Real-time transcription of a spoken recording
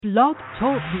Blog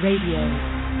Talk Radio.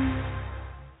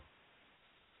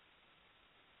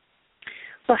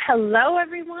 Well, hello,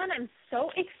 everyone. I'm so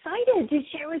excited to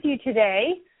share with you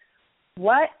today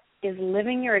what is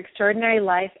living your extraordinary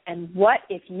life and what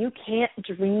if you can't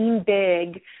dream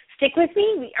big. Stick with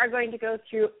me. We are going to go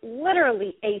through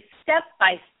literally a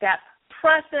step-by-step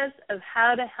process of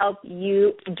how to help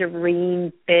you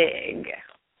dream big.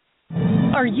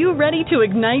 Are you ready to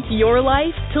ignite your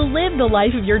life, to live the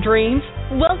life of your dreams?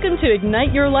 Welcome to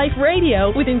Ignite Your Life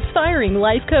Radio with inspiring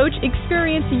life coach,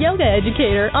 experienced yoga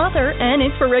educator, author, and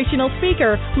inspirational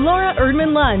speaker, Laura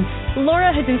Erdman Luntz.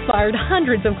 Laura has inspired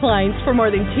hundreds of clients for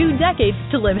more than 2 decades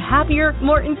to live happier,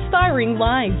 more inspiring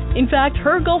lives. In fact,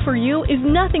 her goal for you is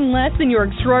nothing less than your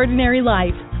extraordinary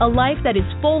life, a life that is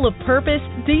full of purpose,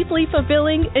 deeply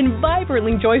fulfilling, and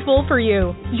vibrantly joyful for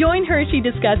you. Join her as she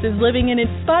discusses living an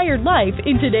inspired life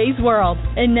in today's world.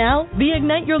 And now, the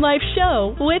Ignite Your Life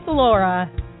show with Laura.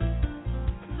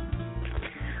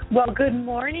 Well, good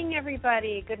morning,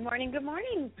 everybody. Good morning, good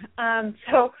morning.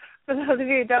 So for those of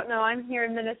you who don't know, I'm here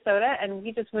in Minnesota, and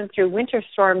we just went through Winter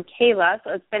Storm Kayla,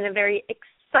 so it's been a very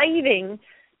exciting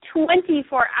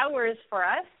 24 hours for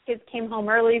us. Kids came home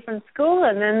early from school,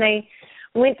 and then they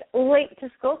went late to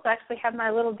school, so I actually have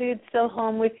my little dude still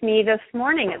home with me this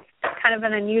morning. It's kind of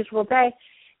an unusual day.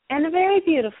 And a very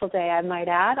beautiful day, I might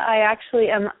add. I actually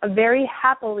am very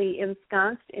happily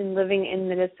ensconced in living in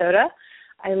Minnesota.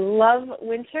 I love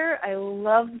winter. I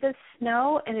love the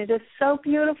snow, and it is so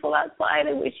beautiful outside.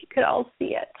 I wish you could all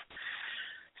see it.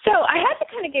 So I had to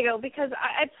kind of giggle because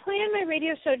I plan my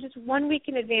radio show just 1 week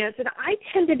in advance, and I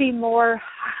tend to be more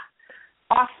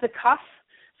off the cuff.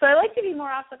 So I like to be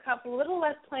more off the cuff, a little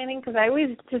less planning, because I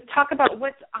always just talk about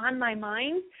what's on my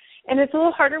mind. And it's a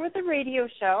little harder with the radio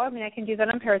show. I mean, I can do that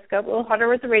on Periscope. A little harder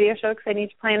with the radio show because I need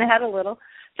to plan ahead a little.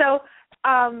 So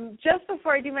just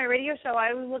before I do my radio show, I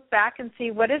always look back and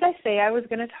see what did I say I was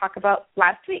going to talk about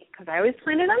last week, because I always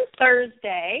plan it on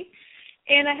Thursday.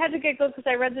 And I had to giggle because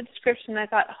I read the description and I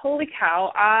thought, holy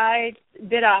cow, I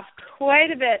bit off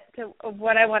quite a bit of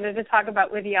what I wanted to talk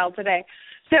about with y'all today.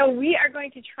 So we are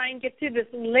going to try and get through this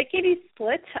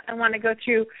lickety-split. I want to go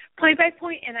through point by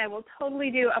point, and I will totally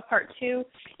do a part 2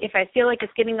 if I feel like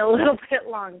it's getting a little bit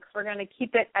long, because we're going to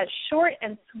keep it as short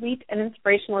and sweet and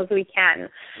inspirational as we can.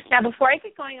 Now, before I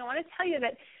get going, I want to tell you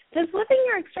that this living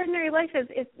your extraordinary life this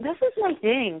is my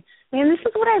thing. Man, this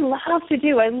is what I love to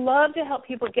do. I love to help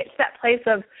people get to that place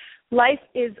of life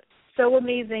is so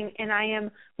amazing, and I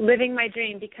am living my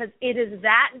dream, because it is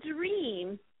that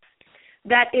dream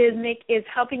that is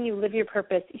helping you live your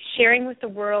purpose, sharing with the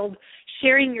world,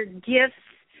 sharing your gifts,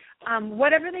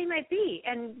 whatever they might be.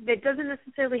 And it doesn't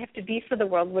necessarily have to be for the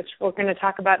world, which we're going to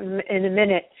talk about in a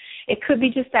minute. It could be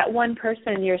just that one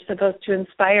person you're supposed to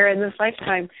inspire in this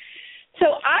lifetime. So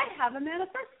I have a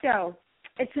manifesto.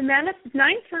 It's 9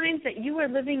 signs that you are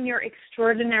living your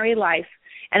extraordinary life.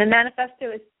 And a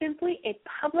manifesto is simply a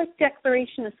public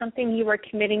declaration of something you are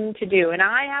committing to do. And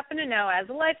I happen to know, as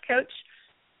a life coach,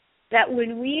 that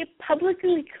when we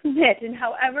publicly commit, and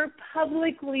however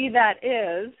publicly that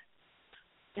is,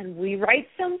 and we write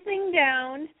something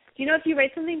down, do you know if you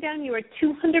write something down, you are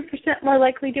 200% more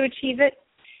likely to achieve it?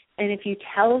 And if you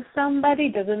tell somebody,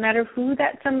 doesn't matter who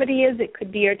that somebody is, it could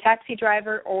be your taxi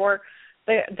driver or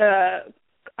the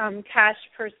cash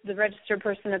person, the register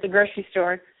person at the grocery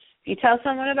store. If you tell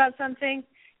someone about something,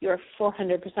 you're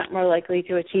 400% more likely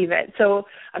to achieve it. So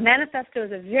a manifesto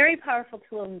is a very powerful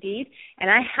tool indeed, and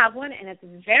I have one, and it's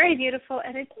very beautiful,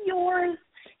 and it's yours.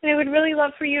 And I would really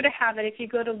love for you to have it if you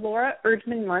go to Laura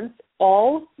Erdman Luntz,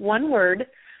 all one word,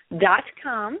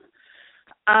 .com,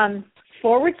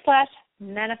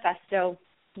 /manifesto.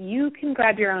 You can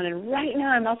grab your own. And right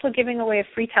now I'm also giving away a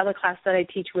free teleclass that I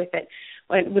teach with it.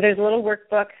 There's a little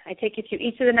workbook. I take you through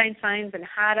each of the 9 signs and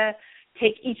how to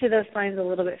take each of those signs a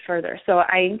little bit further. So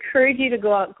I encourage you to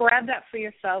go out, grab that for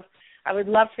yourself. I would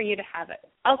love for you to have it.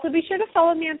 Also, be sure to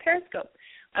follow me on Periscope.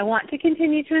 I want to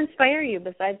continue to inspire you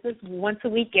besides this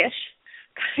once-a-week-ish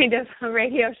kind of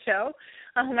radio show.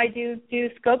 I do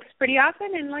scopes pretty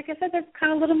often, and like I said, that's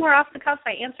kind of a little more off the cuff.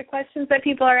 I answer questions that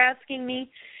people are asking me.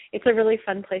 It's a really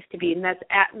fun place to be, and that's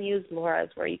at Muse Laura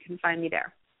is where you can find me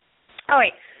there. All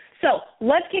right. So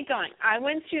let's get going. I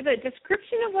went through the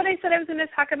description of what I said I was going to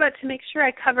talk about to make sure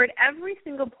I covered every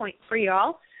single point for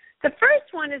y'all. The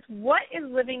first one is, what is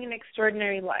living an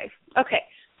extraordinary life? Okay,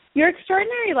 your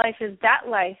extraordinary life is that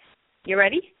life, you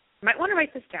ready? You might want to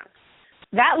write this down.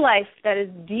 That life that is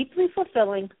deeply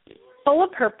fulfilling, full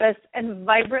of purpose, and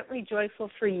vibrantly joyful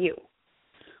for you,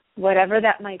 whatever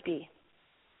that might be.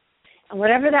 And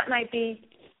whatever that might be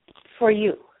for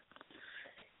you.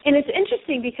 And it's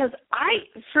interesting because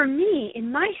for me,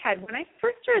 in my head, when I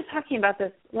first started talking about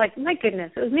this, like, my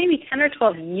goodness, it was maybe 10 or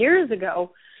 12 years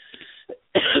ago,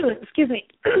 excuse me,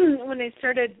 when I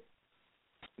started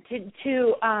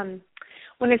to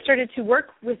work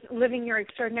with living your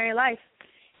extraordinary life.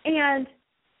 And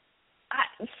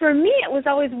for me, it was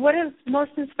always, what is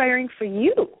most inspiring for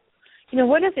you? You know,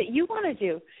 what is it you want to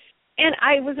do? And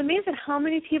I was amazed at how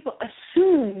many people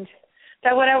assumed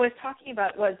that what I was talking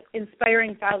about was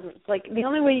inspiring thousands. Like, the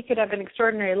only way you could have an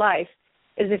extraordinary life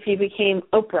is if you became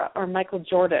Oprah or Michael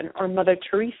Jordan or Mother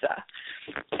Teresa.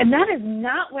 And that is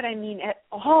not what I mean at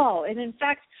all. And in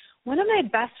fact, one of my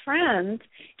best friends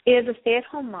is a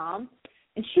stay-at-home mom,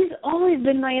 and she's always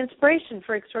been my inspiration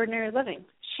for extraordinary living.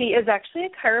 She is actually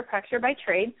a chiropractor by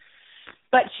trade,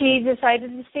 but she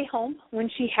decided to stay home when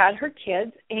she had her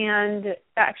kids and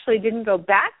actually didn't go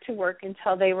back to work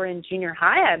until they were in junior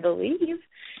high, I believe,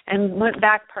 and went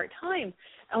back part-time.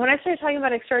 And when I started talking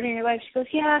about extraordinary life, she goes,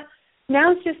 yeah,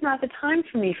 now's just not the time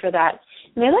for me for that.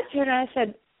 And I looked at her and I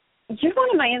said, you're one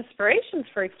of my inspirations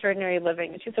for extraordinary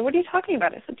living. And she said, what are you talking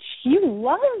about? I said, you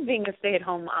love being a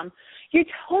stay-at-home mom. You're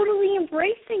totally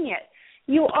embracing it.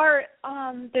 You are,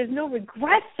 there's no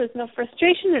regrets, there's no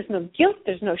frustration, there's no guilt,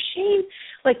 there's no shame.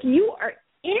 Like, you are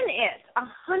in it,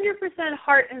 100%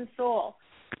 heart and soul.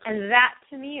 And that,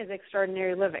 to me, is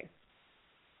extraordinary living.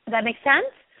 Does that make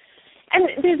sense? And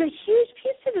there's a huge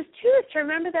piece to this, too, is to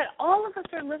remember that all of us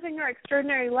are living our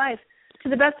extraordinary life to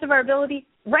the best of our ability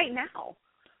right now,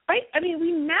 right? I mean,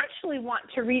 we naturally want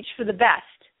to reach for the best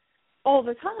all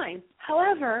the time.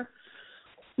 However,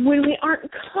 when we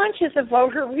aren't conscious of what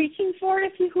we're reaching for,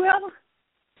 if you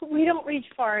will, we don't reach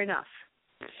far enough.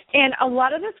 And a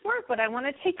lot of this work, what I want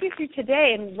to take you through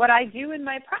today and what I do in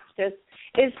my practice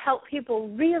is help people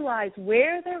realize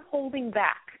where they're holding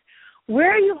back.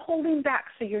 Where are you holding back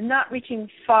so you're not reaching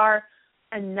far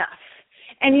enough?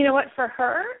 And you know what? For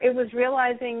her, it was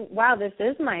realizing, wow, this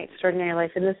is my extraordinary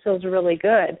life, and this feels really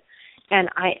good. And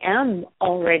I am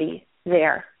already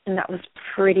there. And that was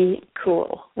pretty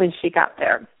cool when she got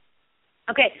there.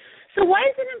 Okay, so why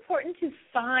is it important to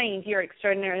find your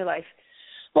extraordinary life?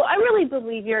 Well, I really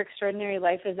believe your extraordinary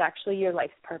life is actually your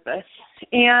life's purpose.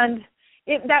 And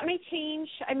that may change.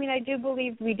 I mean, I do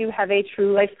believe we do have a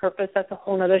true life purpose. That's a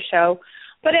whole other show.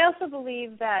 But I also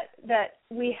believe that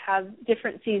we have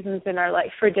different seasons in our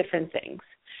life for different things.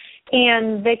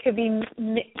 And they could be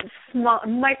small,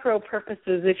 micro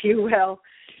purposes, if you will.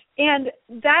 And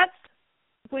that's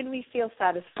when we feel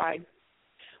satisfied.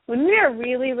 When we are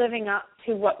really living up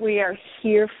to what we are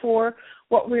here for,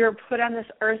 what we were put on this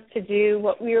earth to do,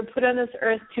 what we were put on this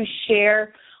earth to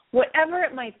share, whatever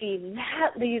it might be,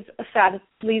 that leads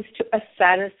to a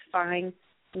satisfying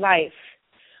life.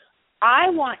 I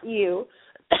want you,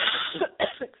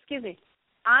 excuse me,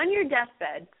 on your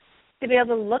deathbed to be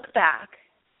able to look back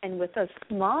and with a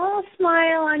small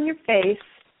smile on your face,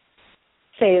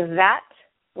 say that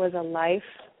was a life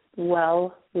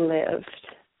well lived.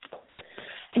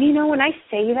 And you know, when I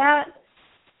say that,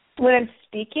 when I'm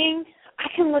speaking, I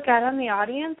can look out on the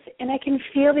audience and I can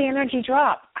feel the energy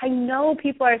drop. I know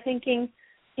people are thinking,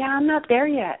 yeah, I'm not there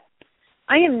yet.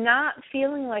 I am not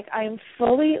feeling like I am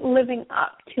fully living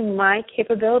up to my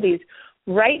capabilities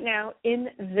right now in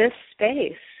this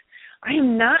space. I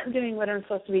am not doing what I'm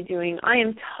supposed to be doing. I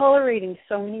am tolerating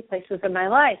so many places in my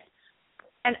life.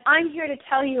 And I'm here to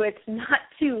tell you it's not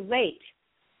too late.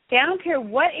 Okay, I don't care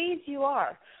what age you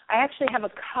are. I actually have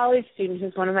a college student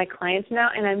who's one of my clients now,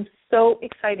 and I'm so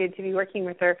excited to be working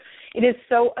with her. It is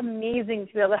so amazing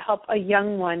to be able to help a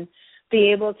young one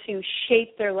be able to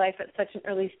shape their life at such an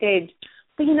early stage.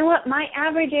 But you know what? My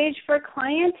average age for a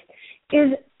client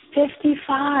is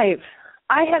 55.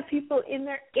 I have people in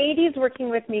their 80s working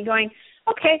with me going,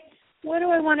 okay, what do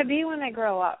I want to be when I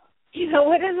grow up? You know,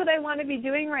 what is it I want to be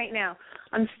doing right now?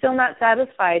 I'm still not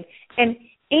satisfied.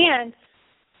 And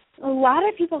a lot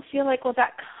of people feel like, well,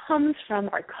 that comes from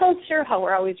our culture, how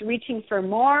we're always reaching for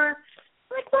more.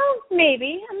 I'm like, well,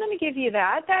 maybe. I'm going to give you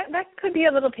that. That could be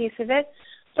a little piece of it.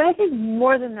 But I think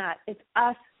more than that, it's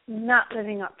us not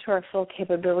living up to our full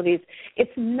capabilities.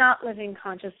 It's not living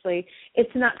consciously.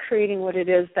 It's not creating what it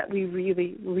is that we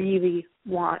really, really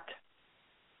want.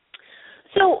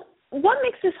 So what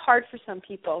makes this hard for some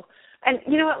people? And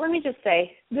you know what, let me just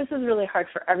say, this is really hard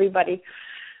for everybody.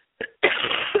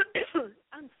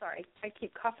 I'm sorry, I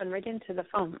keep coughing right into the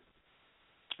phone.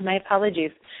 My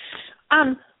apologies.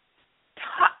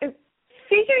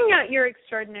 Figuring out your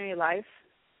extraordinary life,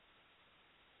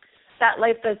 that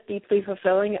life that's deeply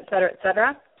fulfilling, et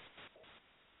cetera,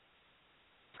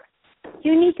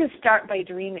 you need to start by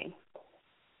dreaming.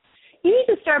 You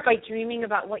need to start by dreaming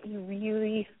about what you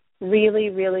really, really,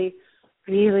 really,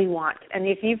 really want. And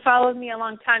if you've followed me a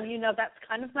long time, you know that's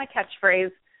kind of my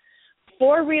catchphrase.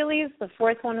 4 reallys, the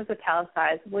 4th one is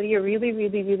italicized. What do you really,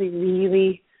 really, really,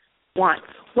 really want?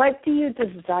 What do you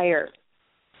desire?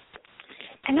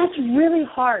 And that's really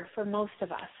hard for most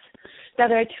of us. Now,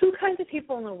 there are 2 kinds of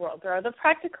people in the world. There are the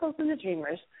practicals and the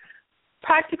dreamers.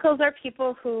 Practicals are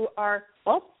people who are,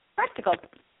 practical.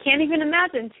 Can't even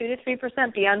imagine 2 to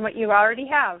 3% beyond what you already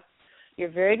have. You're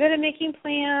very good at making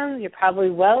plans. You're probably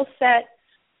well set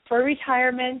for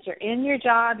retirement. You're in your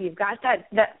job. You've got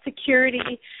that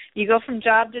security. You go from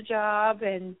job to job,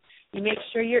 and you make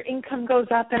sure your income goes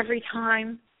up every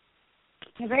time.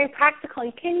 You're very practical.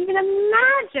 You can't even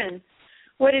imagine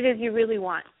what it is you really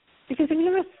want because you've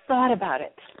never thought about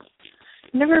it.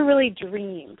 Never really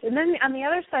dreamed. And then on the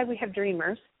other side, we have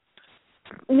dreamers.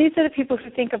 And these are the people who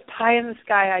think of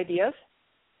pie-in-the-sky ideas,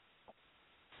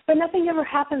 but nothing ever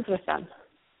happens with them.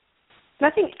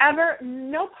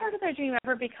 No part of their dream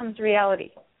ever becomes reality.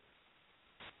 I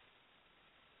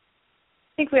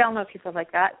think we all know people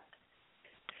like that.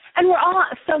 And we're all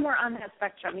somewhere on that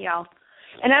spectrum, y'all.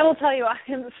 And I will tell you, I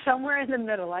am somewhere in the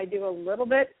middle. I do a little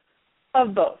bit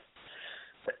of both.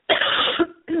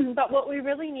 But what we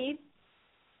really need,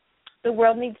 the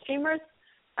world needs dreamers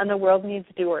and the world needs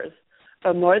doers.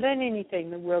 But more than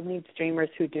anything, the world needs dreamers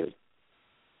who do.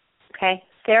 Okay?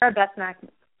 Sarah Van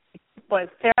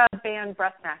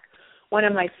Bressnack, one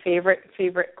of my favorite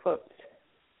quotes.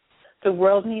 The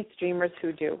world needs dreamers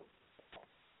who do.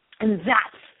 And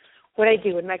that's what I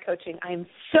do in my coaching. I am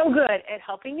so good at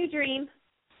helping you dream.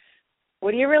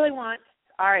 What do you really want?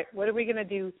 All right, what are we going to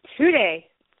do today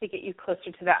to get you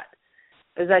closer to that?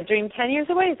 Is that dream 10 years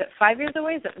away? Is it 5 years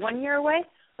away? Is it 1 year away?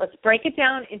 Let's break it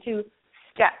down into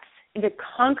steps, into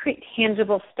concrete,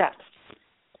 tangible steps.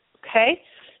 Okay?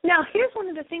 Now, here's one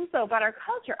of the things, though, about our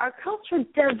culture. Our culture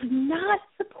does not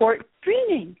support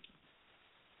dreaming.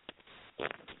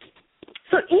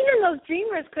 So even those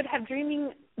dreamers could have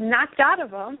dreaming knocked out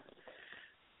of them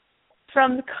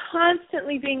from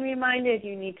constantly being reminded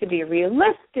you need to be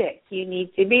realistic, you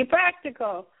need to be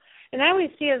practical. And I always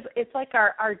see it's like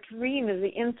our dream is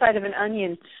the inside of an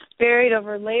onion buried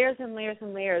over layers and layers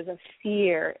and layers of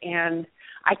fear and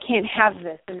I can't have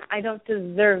this and I don't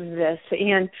deserve this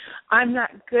and I'm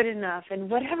not good enough and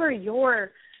whatever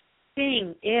your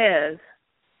thing is.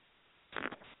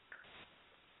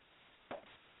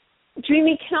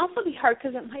 Dreaming can also be hard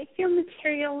because it might feel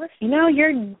materialistic. You know,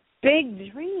 your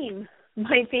big dream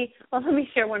might be, well, let me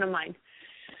share one of mine.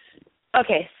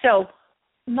 Okay, so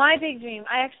my big dream,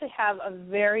 I actually have a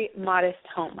very modest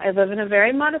home. I live in a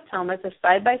very modest home. It's a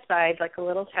side-by-side, like a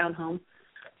little townhome,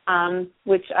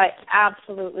 which I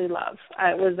absolutely love.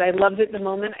 I loved it the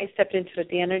moment I stepped into it,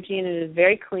 the energy, and it is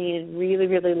very clean and really,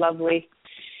 really lovely.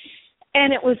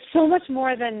 And it was so much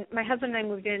more than, my husband and I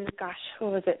moved in,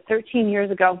 13 years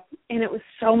ago, and it was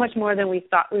so much more than we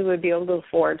thought we would be able to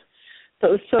afford. So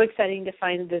it was so exciting to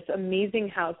find this amazing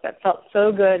house that felt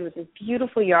so good with this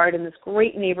beautiful yard in this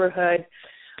great neighborhood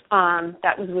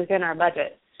that was within our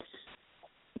budget.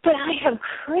 But I have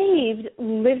craved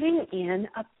living in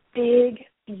a big,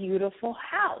 beautiful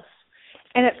house.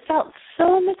 And it felt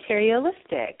so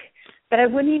materialistic that I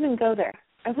wouldn't even go there.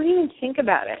 I wouldn't even think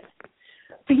about it.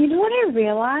 But you know what I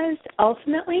realized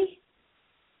ultimately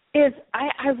is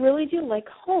I really do like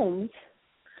homes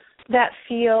that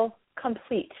feel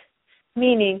complete,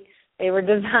 meaning they were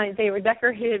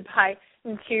decorated by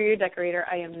an interior decorator.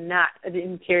 I am not an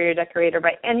interior decorator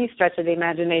by any stretch of the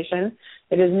imagination.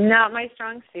 It is not my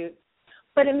strong suit,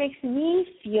 but it makes me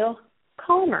feel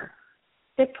calmer.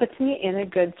 It puts me in a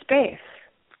good space.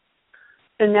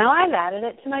 So now I've added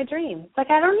it to my dream.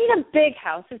 Like I don't need a big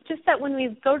house. It's just that when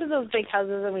we go to those big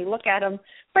houses and we look at them,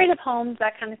 afraid of homes,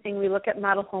 that kind of thing, we look at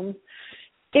model homes,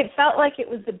 it felt like it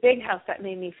was the big house that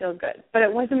made me feel good, but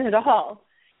it wasn't at all.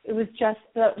 It was just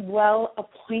the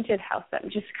well-appointed house that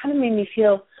just kind of made me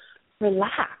feel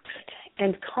relaxed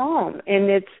and calm, and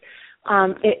it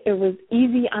was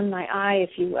easy on my eye,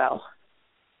 if you will.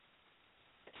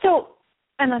 So,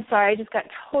 and I'm sorry, I just got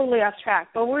totally off track,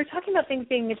 but we're talking about things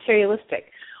being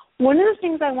materialistic. One of the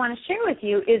things I want to share with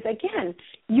you is, again,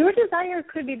 your desire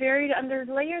could be buried under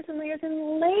layers and layers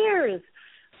and layers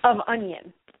of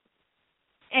onion.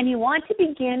 And you want to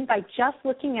begin by just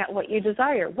looking at what you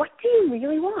desire. What do you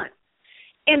really want?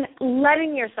 And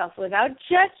letting yourself, without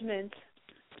judgment,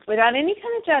 without any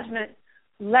kind of judgment,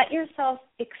 let yourself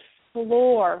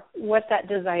explore what that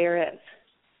desire is.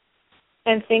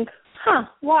 And think,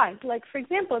 why? Like, for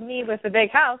example, me with the big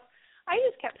house, I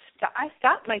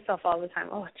stopped myself all the time.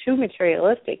 Oh, too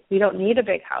materialistic. We don't need a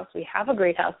big house. We have a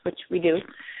great house, which we do.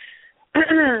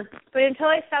 But until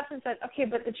I stopped and said, okay,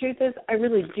 but the truth is I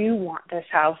really do want this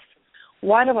house.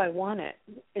 Why do I want it?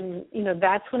 And,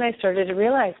 that's when I started to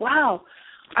realize, wow,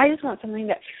 I just want something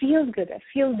that feels good, that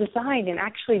feels designed. And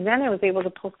actually then I was able to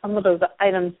pull some of those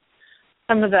items,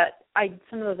 some of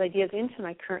those ideas into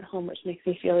my current home, which makes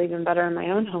me feel even better in my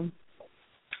own home.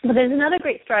 But there's another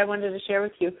great story I wanted to share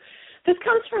with you. This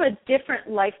comes from a different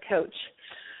life coach.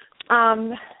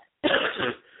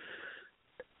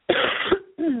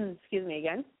 Excuse me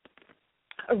again.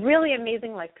 A really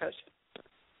amazing life coach.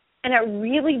 And it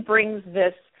really brings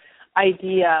this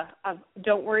idea of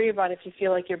don't worry about if you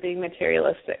feel like you're being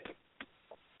materialistic.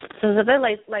 So as a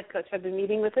life coach, I've been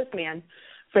meeting with this man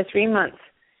for 3 months.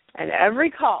 And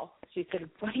every call, she said,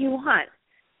 what do you want?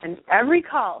 And every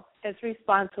call, his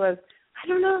response was, I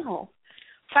don't know.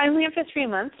 Finally, after 3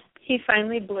 months, he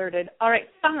finally blurted, all right,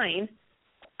 fine,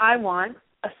 I want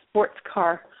a sports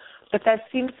car. But that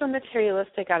seems so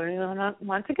materialistic, I don't even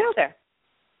want to go there.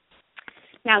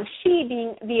 Now, she,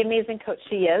 being the amazing coach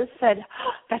she is, said,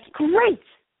 oh, that's great.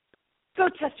 Go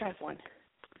test drive one.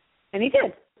 And he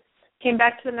did. Came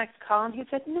back to the next call, and he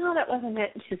said, no, that wasn't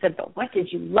it. And she said, but what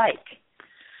did you like?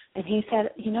 And he said,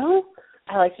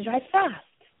 I like to drive fast.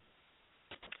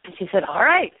 And she said, all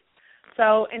right.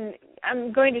 So, and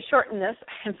I'm going to shorten this.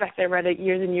 In fact, I read it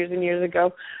years and years and years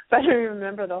ago, but I don't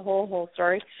remember the whole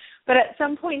story. But at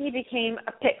some point, he became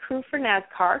a pit crew for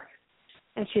NASCAR.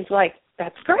 And she's like,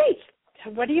 that's great.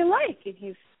 What do you like? And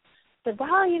he said,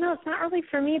 well, it's not really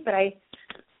for me, but I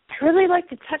really like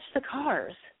to touch the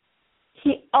cars.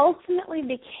 He ultimately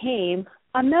became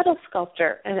a metal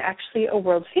sculptor, and actually a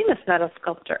world-famous metal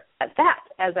sculptor at that,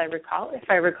 as I recall, if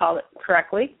I recall it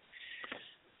correctly.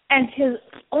 And his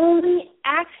only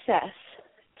access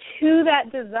to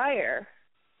that desire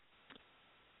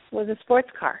was a sports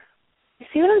car. You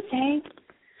see what I'm saying?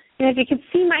 If you could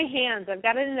see my hands, I've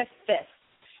got it in a fist.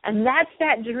 And that's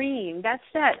that dream. That's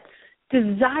that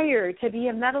desire to be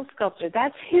a metal sculptor.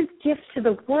 That's his gift to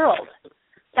the world.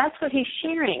 That's what he's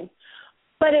sharing.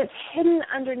 But it's hidden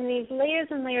underneath layers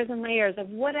and layers and layers of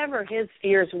whatever his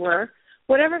fears were,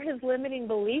 whatever his limiting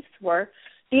beliefs were.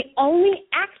 The only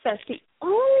access, the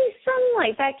only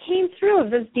sunlight that came through of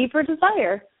this deeper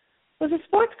desire was a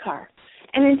sports car.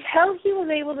 And until he was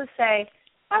able to say,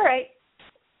 all right,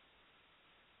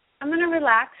 I'm going to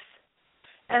relax,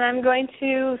 and I'm going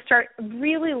to start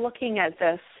really looking at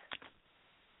this,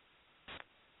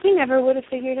 he never would have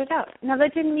figured it out. Now,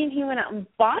 that didn't mean he went out and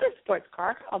bought a sports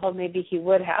car, although maybe he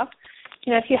would have.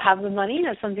 If you have the money and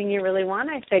it's something you really want,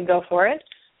 I'd say go for it.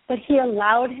 But he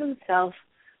allowed himself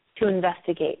to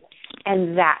investigate,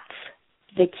 and that's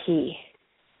the key.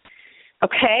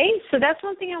 Okay? So that's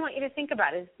one thing I want you to think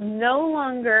about is no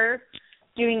longer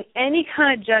doing any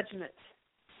kind of judgment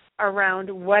around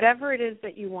whatever it is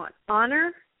that you want.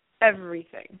 Honor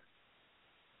everything.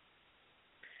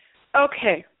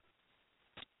 Okay.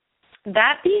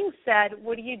 That being said,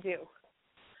 what do you do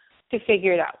to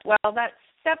figure it out? Well, that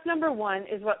step number 1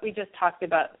 is what we just talked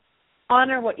about.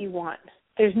 Honor what you want.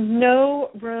 There's no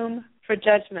room for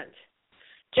judgment.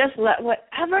 Just let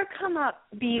whatever come up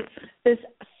be this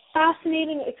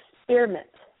fascinating experiment.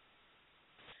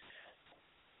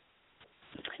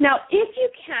 Now, if you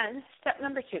can, step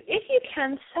number 2, if you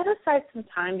can, set aside some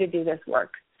time to do this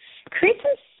work. Create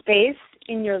some space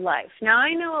in your life. Now,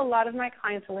 I know a lot of my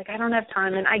clients are like, I don't have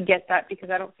time, and I get that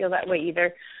because I don't feel that way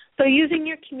either. So using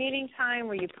your commuting time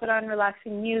where you put on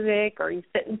relaxing music or you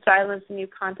sit in silence and you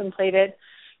contemplate it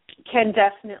can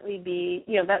definitely be,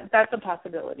 that's a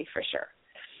possibility for sure.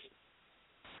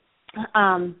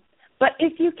 But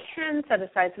if you can set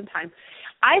aside some time,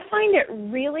 I find it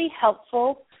really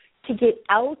helpful to get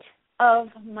out of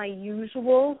my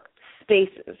usual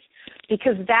spaces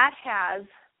because that has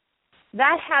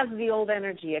the old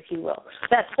energy, if you will.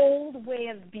 That old way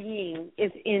of being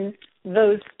is in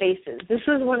those spaces. This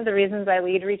is one of the reasons I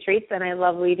lead retreats, and I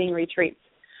love leading retreats.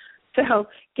 So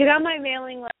get on my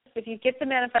mailing list. If you get the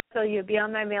manifesto, you'll be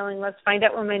on my mailing list. Find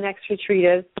out where my next retreat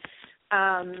is.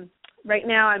 Right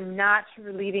now I'm not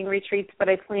leading retreats, but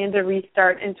I plan to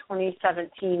restart in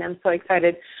 2017. I'm so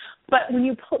excited. But when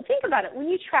you think about it, when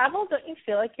you travel, don't you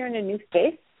feel like you're in a new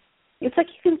space? It's like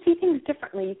you can see things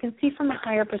differently. You can see from a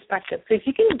higher perspective. So if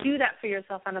you can do that for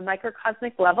yourself on a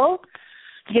microcosmic level,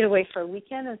 get away for a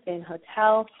weekend and stay in a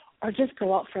hotel, or just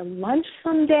go out for lunch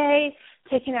someday,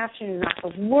 take an afternoon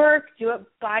off of work, do it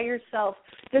by yourself.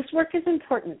 This work is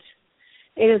important.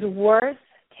 It is worth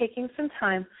taking some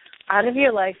time out of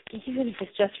your life, even if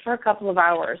it's just for a couple of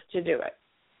hours, to do it.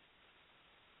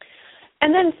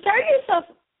 And then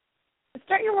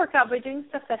start your workout by doing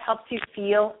stuff that helps you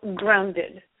feel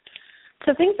grounded.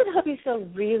 So things that help you feel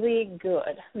really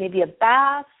good, maybe a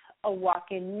bath, a walk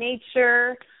in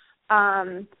nature,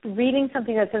 reading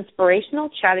something that's inspirational,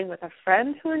 chatting with a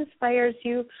friend who inspires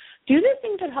you. Do the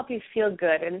things that help you feel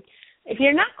good. And if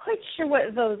you're not quite sure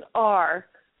what those are,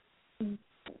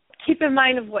 keep in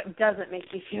mind of what doesn't make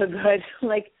you feel good,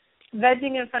 like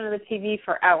vegging in front of the TV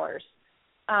for hours,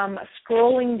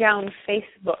 scrolling down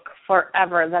Facebook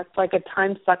forever. That's like a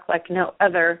time suck like no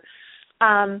other.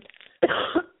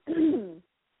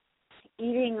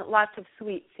 Eating lots of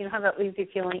sweets. You know how that leaves you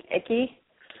feeling icky?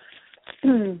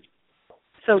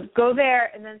 So go there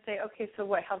and then say, okay, so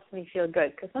what helps me feel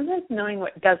good? Because sometimes knowing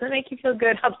what doesn't make you feel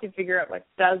good helps you figure out what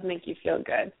does make you feel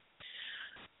good.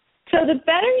 So the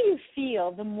better you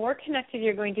feel, the more connected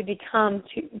you're going to become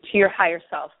to your higher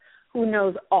self, who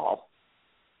knows all.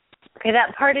 Okay,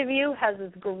 that part of you has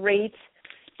this great,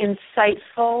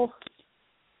 insightful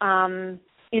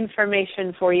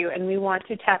information for you, and we want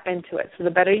to tap into it. So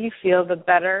the better you feel, the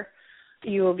better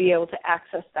you will be able to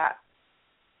access that.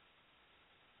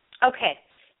 Okay,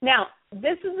 now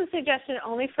this is a suggestion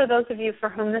only for those of you for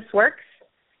whom this works.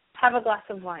 Have a glass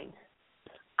of wine.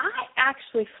 I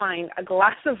actually find a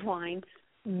glass of wine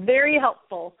very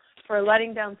helpful for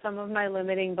letting down some of my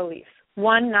limiting beliefs.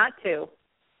 One, not two.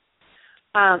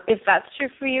 If that's true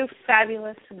for you,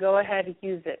 fabulous. Go ahead and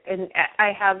use it. And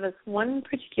I have this one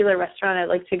particular restaurant I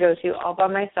like to go to all by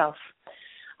myself.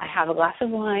 I have a glass of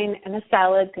wine and a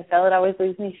salad because salad always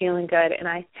leaves me feeling good. And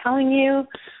I'm telling you,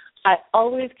 I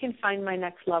always can find my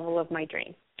next level of my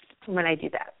dream when I do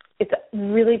that. It's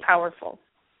really powerful.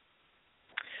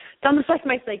 It's almost like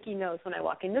my psyche knows when I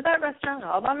walk into that restaurant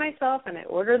all by myself and I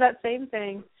order that same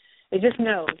thing. It just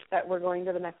knows that we're going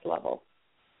to the next level.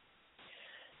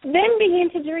 Then begin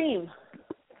to dream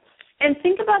and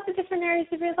think about the different areas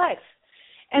of your life.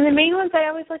 And the main ones I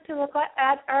always like to look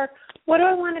at are, what do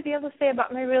I want to be able to say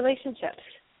about my relationships?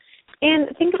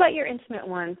 And think about your intimate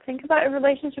ones. Think about a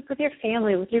relationship with your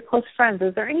family, with your close friends.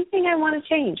 Is there anything I want to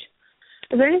change?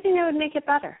 Is there anything that would make it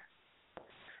better?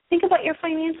 Think about your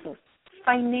finances. Is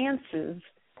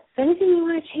there anything you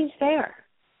want to change there?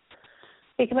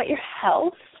 Think about your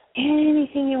health.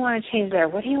 Anything you want to change there.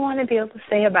 What do you want to be able to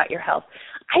say about your health?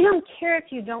 I don't care if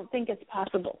you don't think it's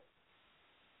possible.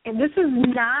 And this is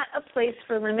not a place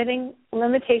for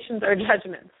limitations or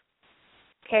judgments.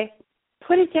 Okay?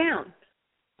 Put it down.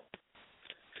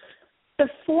 The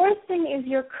fourth thing is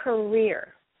your career.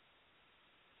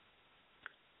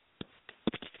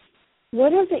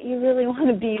 What is it you really want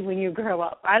to be when you grow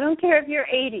up? I don't care if you're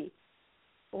 80.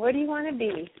 What do you want to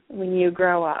be when you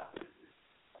grow up?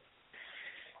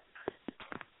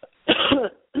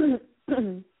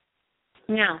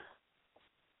 Now,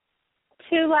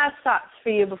 two last thoughts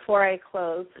for you before I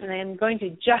close, and I'm going to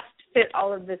just fit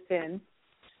all of this in.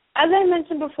 As I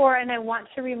mentioned before, and I want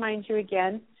to remind you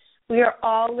again, we are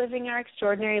all living our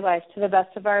extraordinary life to the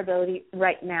best of our ability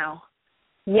right now.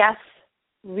 Yes,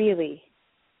 really.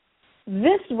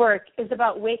 This work is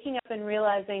about waking up and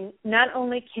realizing not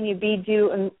only can you be, do,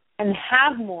 and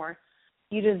have more,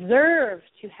 you deserve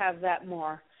to have that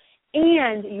more,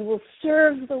 and you will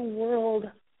serve the world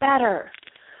better.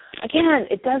 Again,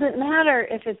 it doesn't matter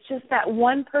if it's just that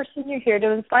one person you're here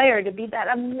to inspire, to be that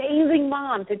amazing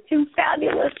mom to two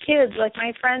fabulous kids like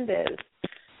my friend is,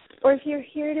 or if you're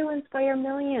here to inspire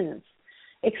millions.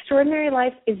 Extraordinary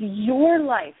life is your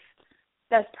life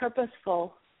that's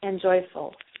purposeful and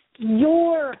joyful.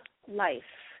 Your life.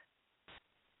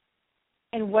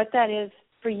 And what that is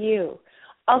for you.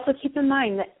 Also keep in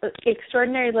mind that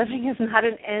extraordinary living is not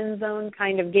an end zone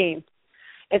kind of game.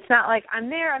 It's not like, I'm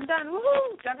there, I'm done,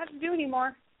 woohoo, don't have to do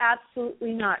anymore.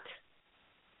 Absolutely not.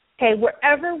 Okay,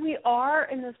 wherever we are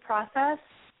in this process,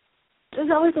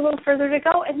 there's always a little further to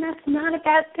go, and that's not a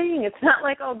bad thing. It's not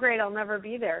like, oh, great, I'll never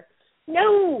be there.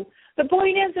 No, the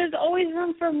point is there's always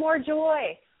room for more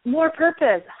joy, more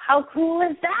purpose. How cool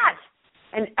is that?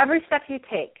 And every step you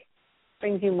take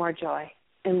brings you more joy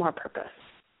and more purpose.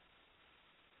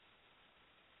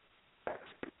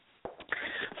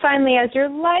 Finally, as your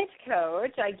life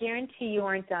coach, I guarantee you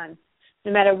aren't done.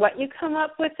 No matter what you come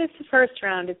up with this first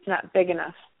round, it's not big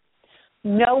enough.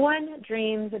 No one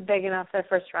dreams big enough the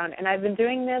first round. And I've been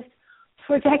doing this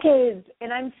for decades,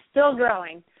 and I'm still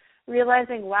growing,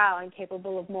 realizing, wow, I'm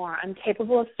capable of more. I'm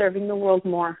capable of serving the world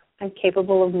more. I'm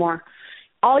capable of more.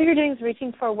 All you're doing is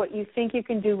reaching for what you think you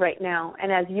can do right now.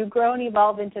 And as you grow and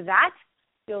evolve into that,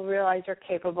 you'll realize you're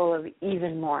capable of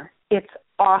even more. It's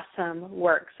awesome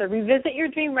work. So revisit your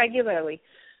dream regularly.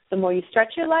 The more you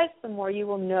stretch your life, the more you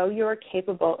will know you're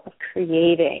capable of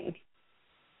creating.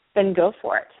 Then go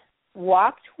for it.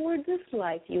 Walk toward this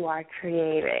life you are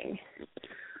creating.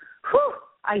 Whew,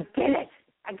 I did it.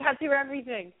 I got through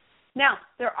everything. Now,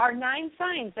 there are 9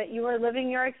 signs that you are living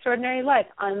your extraordinary life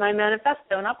on my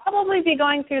manifesto, and I'll probably be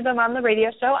going through them on the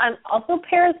radio show. I'm also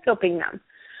periscoping them.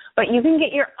 But you can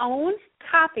get your own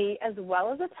copy as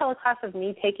well as a teleclass of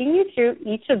me taking you through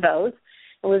each of those.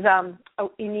 It was a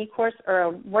unique course or a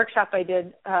workshop I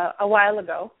did a while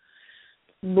ago.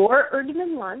 Laura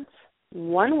Erdman Luntz,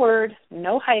 one word,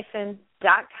 no hyphen,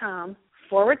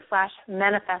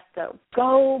 .com/manifesto.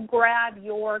 Go grab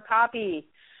your copy.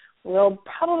 We'll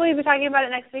probably be talking about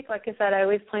it next week. Like I said, I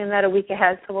always plan that a week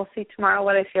ahead, so we'll see tomorrow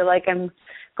what I feel like I'm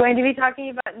going to be talking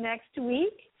about next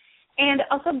week. And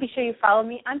also be sure you follow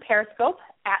me on Periscope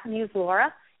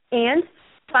 @MuseLaura and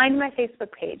find my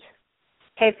Facebook page.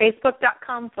 Okay,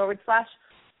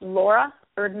 facebook.com/Laura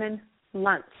Erdman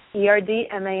Luntz,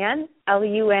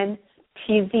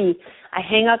 ERDMANLUNTZ. I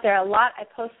hang out there a lot. I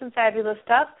post some fabulous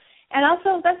stuff. And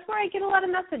also, that's where I get a lot of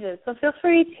messages. So feel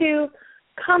free to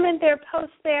comment there,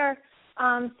 post there,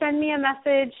 send me a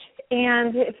message.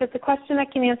 And if it's a question I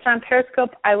can answer on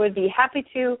Periscope, I would be happy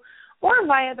to, or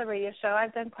via the radio show.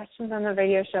 I've done questions on the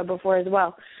radio show before as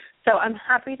well. So I'm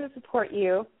happy to support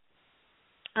you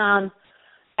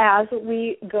as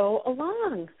we go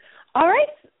along. All right.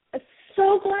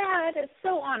 So glad,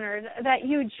 so honored that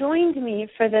you joined me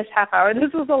for this half hour.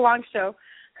 This was a long show.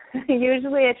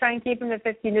 Usually I try and keep them to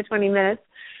 15 to 20 minutes.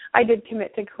 I did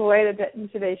commit to quite a bit in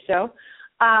today's show.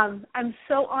 I'm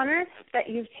so honored that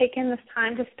you've taken this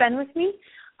time to spend with me.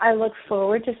 I look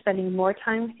forward to spending more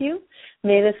time with you.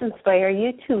 May this inspire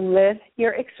you to live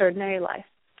your extraordinary life.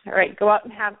 All right, go out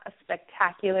and have a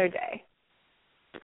spectacular day.